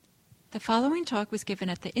The following talk was given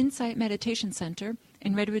at the Insight Meditation Center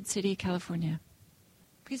in Redwood City, California.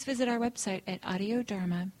 Please visit our website at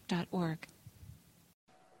audiodharma.org.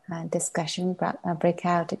 Discussion,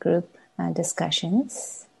 breakout group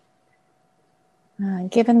discussions.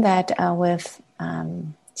 Given that we've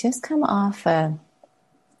just come off a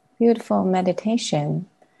beautiful meditation,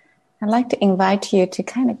 I'd like to invite you to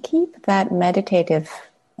kind of keep that meditative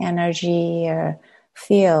energy or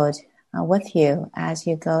field with you as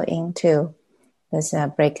you go into this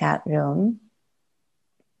breakout room.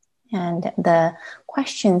 And the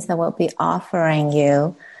questions that we'll be offering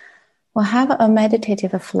you will have a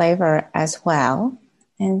meditative flavor as well.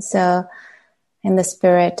 And so in the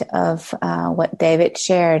spirit of what David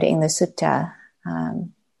shared in the sutta,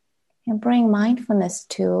 and bring mindfulness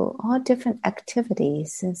to all different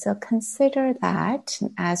activities. And so consider that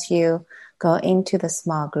as you go into the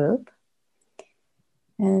small group.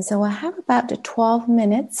 And so we'll have about 12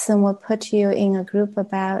 minutes and we'll put you in a group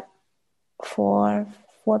about four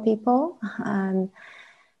people,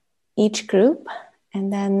 each group.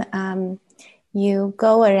 And then you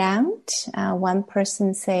go around, one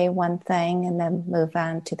person say one thing and then move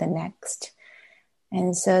on to the next.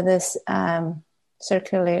 And so this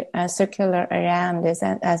circular around is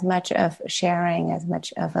as much of sharing, as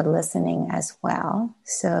much of a listening as well.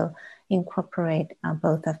 So incorporate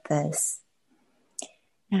both of this.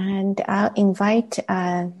 And I'll invite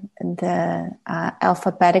the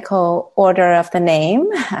alphabetical order of the name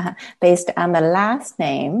based on the last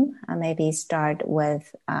name. Maybe start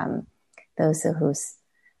with those whose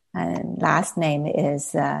last name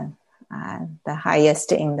is the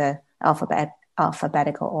highest in the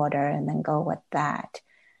alphabetical order, and then go with that.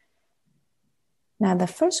 Now, the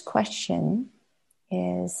first question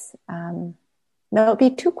is... there will be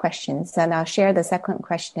two questions, and I'll share the second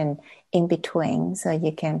question in between so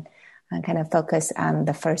you can kind of focus on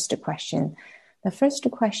the first question. The first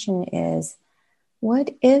question is,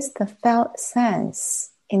 what is the felt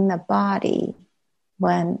sense in the body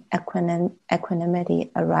when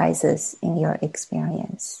equanimity arises in your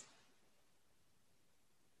experience?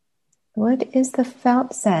 What is the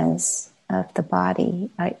felt sense of the body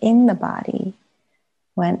or in the body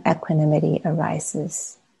when equanimity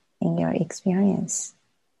arises in your experience?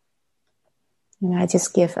 And I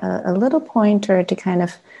just give a little pointer to kind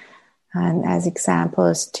of, as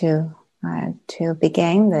examples to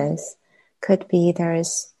begin this. Could be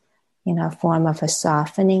there's, a form of a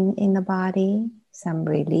softening in the body, some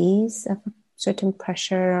release of a certain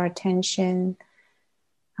pressure or tension,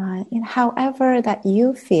 however that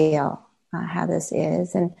you feel how this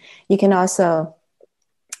is. And you can also,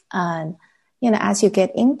 as you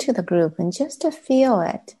get into the group and just to feel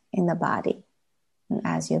it in the body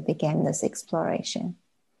as you begin this exploration.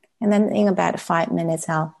 And then in about 5 minutes,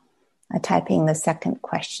 I'll type in the second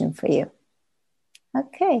question for you.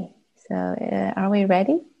 Okay, so are we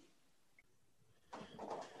ready?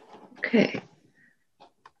 Okay.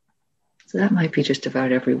 So that might be just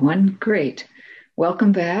about everyone. Great.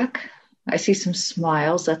 Welcome back. I see some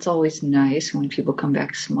smiles. That's always nice when people come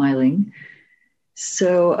back smiling.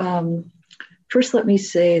 So, first, let me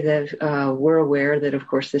say that we're aware that, of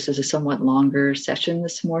course, this is a somewhat longer session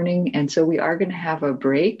this morning, and so we are going to have a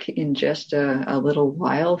break in just a little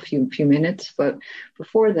while, a few minutes. But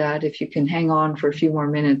before that, if you can hang on for a few more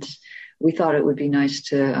minutes, we thought it would be nice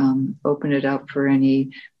to open it up for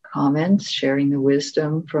any comments, sharing the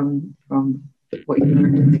wisdom from what you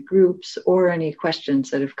learned in the groups, or any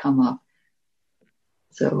questions that have come up.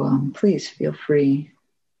 So please feel free.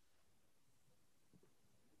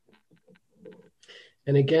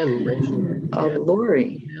 And again, raise your hand,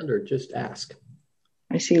 Lori, or just ask.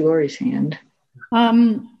 I see Lori's hand.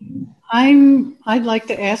 I'd like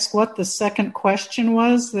to ask what the second question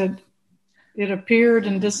was, that it appeared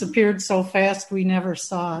and disappeared so fast we never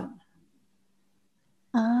saw it.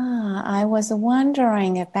 I was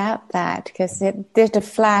wondering about that because it did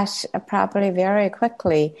flash probably very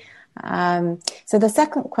quickly. So the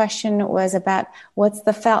second question was about what's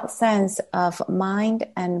the felt sense of mind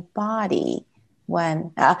and body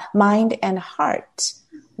when mind and heart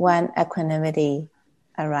when equanimity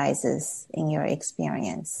arises in your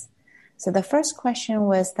experience. So the first question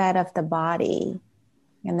was that of the body,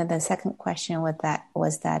 and then the second question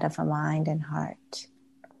was that of a mind and heart.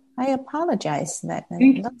 I apologize that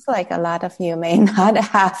it looks like a lot of you may not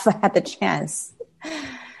have had the chance.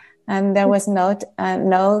 And there was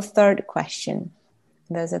no third question.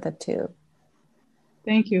 Those are the two.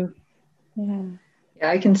 Thank you. Yeah. Yeah,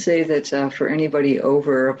 I can say that for anybody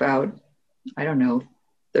over about,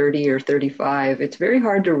 30 or 35, it's very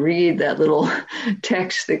hard to read that little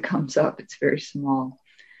text that comes up. It's very small.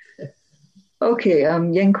 Okay,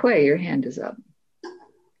 Yen Kui, your hand is up.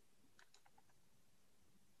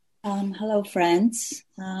 Hello, friends.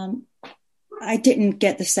 I didn't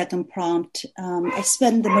get the second prompt. I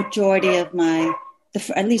spend the majority of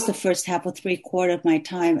at least the first half or 3/4 of my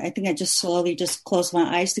time. I think I just slowly just closed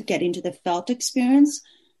my eyes to get into the felt experience,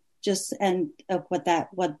 of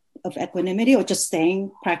equanimity, or just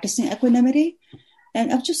practicing equanimity.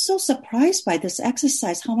 And I'm just so surprised by this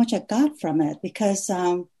exercise, how much I got from it, because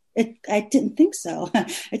I didn't think so.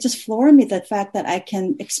 It just floored me, the fact that I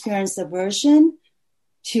can experience aversion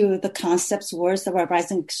to the concepts, words that were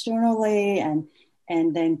arising externally, and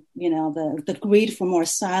then the greed for more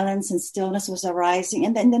silence and stillness was arising,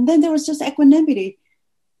 and then there was just equanimity,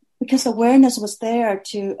 because awareness was there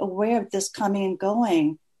to aware of this coming and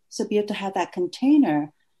going, so be able to have that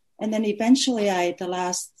container. And then eventually, the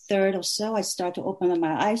last third or so, I start to open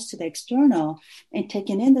my eyes to the external and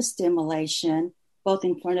taking in the stimulation, both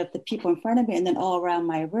in front of the people in front of me and then all around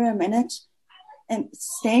my room, and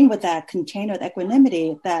staying with that container of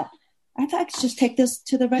equanimity, that I thought I could just take this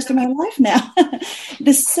to the rest of my life now.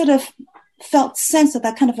 This sort of felt sense of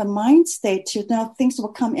that kind of a mind state to know things will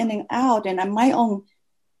come in and out, and my own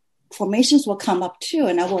formations will come up too,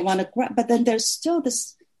 and I will want to grab. But then there's still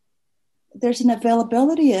there's an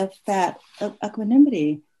availability of that of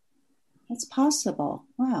equanimity. It's possible.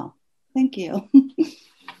 Wow. Thank you.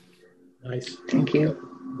 Nice. Thank you.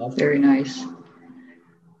 Very nice.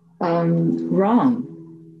 Ram.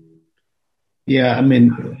 Yeah, I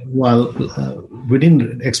mean, we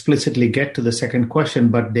didn't explicitly get to the second question,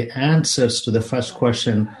 but the answers to the first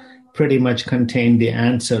question pretty much contain the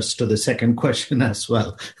answers to the second question as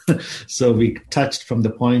well. So we touched from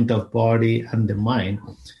the point of body and the mind.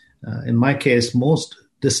 In my case, most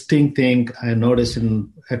distinct thing I notice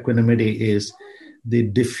in equanimity is the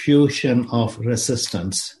diffusion of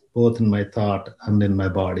resistance, both in my thought and in my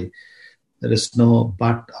body. There is no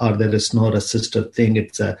but, or there is no resistive thing.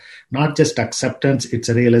 It's not just acceptance, it's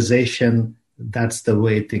a realization that's the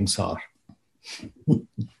way things are. Beautiful.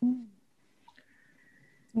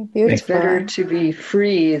 It's better to be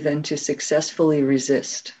free than to successfully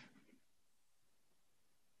resist.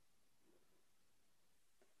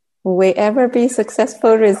 Will we ever be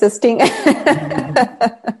successful resisting?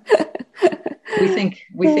 We think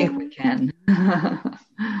we can.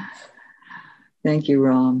 Thank you,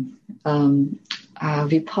 Ram.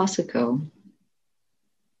 Vipassiko.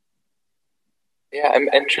 Yeah, I'm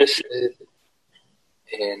interested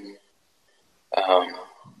in.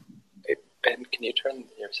 Ben, can you turn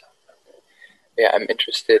yourself up? Yeah, I'm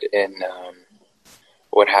interested in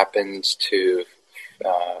what happens to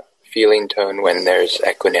feeling tone when there's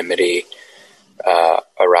equanimity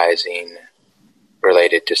arising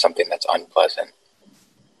related to something that's unpleasant.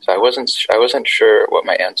 So I wasn't sure what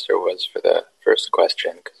my answer was for the first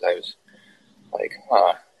question, because I was like,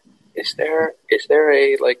 is there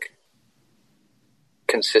a like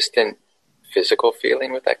consistent physical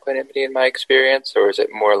feeling with equanimity in my experience, or is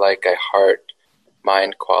it more like a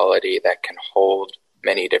heart-mind quality that can hold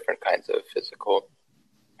many different kinds of physical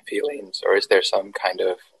feelings, or is there some kind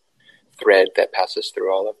of thread that passes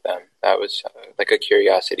through all of them? That was like a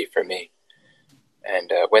curiosity for me.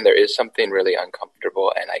 And when there is something really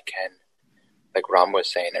uncomfortable, and I can, like Ram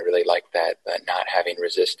was saying, I really like that not having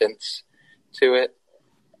resistance to it.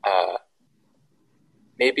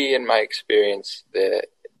 Maybe in my experience, the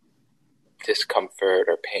discomfort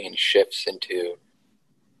or pain shifts into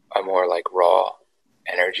a more like raw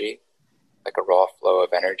energy, like a raw flow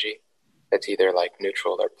of energy that's either like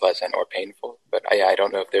neutral or pleasant or painful. But I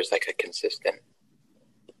don't know if there's like a consistent,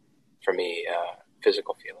 for me,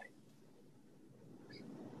 physical feeling.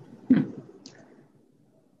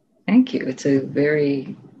 Thank you. It's a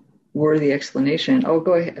very worthy explanation. Oh,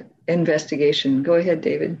 go ahead. Investigation. Go ahead,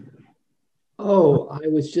 David. Oh, I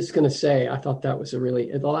was just going to say, I thought that was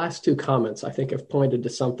the last two comments, I think, have pointed to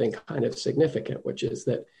something kind of significant, which is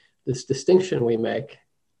that this distinction we make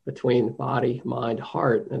between body, mind,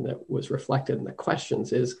 heart, and that was reflected in the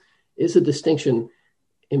questions is a distinction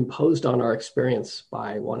imposed on our experience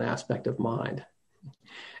by one aspect of mind.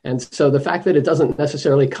 And so the fact that it doesn't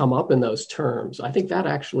necessarily come up in those terms, I think that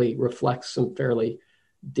actually reflects some fairly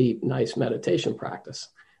deep, nice meditation practice.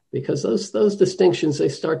 Because those distinctions, they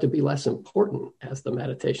start to be less important as the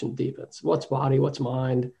meditation deepens. What's body, what's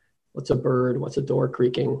mind, what's a bird, what's a door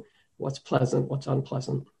creaking, what's pleasant, what's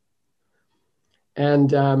unpleasant. And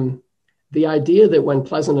the idea that when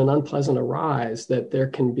pleasant and unpleasant arise, that there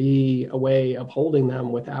can be a way of holding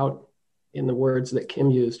them without, in the words that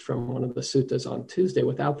Kim used from one of the suttas on Tuesday,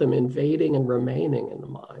 without them invading and remaining in the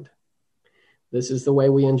mind. This is the way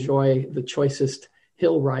we enjoy the choicest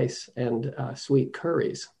hill rice and sweet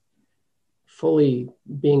curries. fully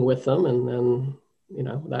being with them, and then, you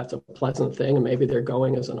know, that's a pleasant thing, and maybe they're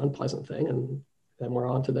going as an unpleasant thing, and then we're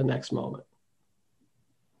on to the next moment.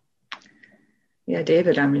 Yeah,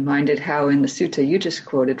 David, I'm reminded how in the sutta you just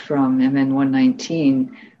quoted from, MN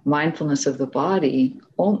 119, mindfulness of the body,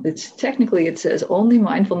 it's technically, it says only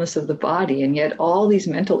mindfulness of the body, and yet all these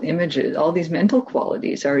mental images, all these mental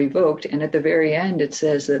qualities are evoked, and at the very end it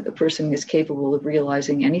says that the person is capable of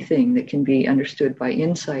realizing anything that can be understood by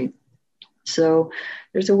insight. So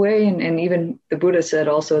there's a way, and even the Buddha said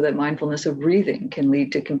also that mindfulness of breathing can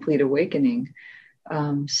lead to complete awakening.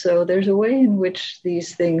 So there's a way in which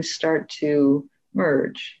these things start to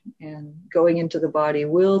merge, and going into the body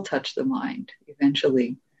will touch the mind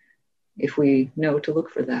eventually, if we know to look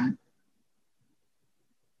for that.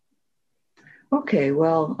 Okay,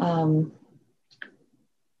 well,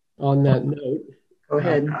 on that note, go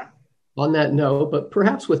ahead. On that note, but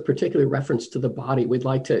perhaps with particular reference to the body, we'd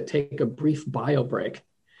like to take a brief bio break,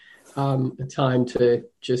 a time to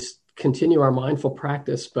just continue our mindful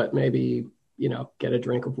practice, but maybe, you know, get a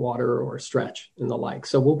drink of water or stretch and the like.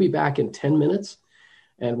 So we'll be back in 10 minutes,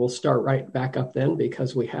 and we'll start right back up then,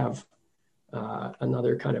 because we have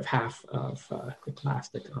another kind of half of the class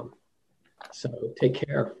to come. So take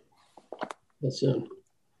care. See you soon.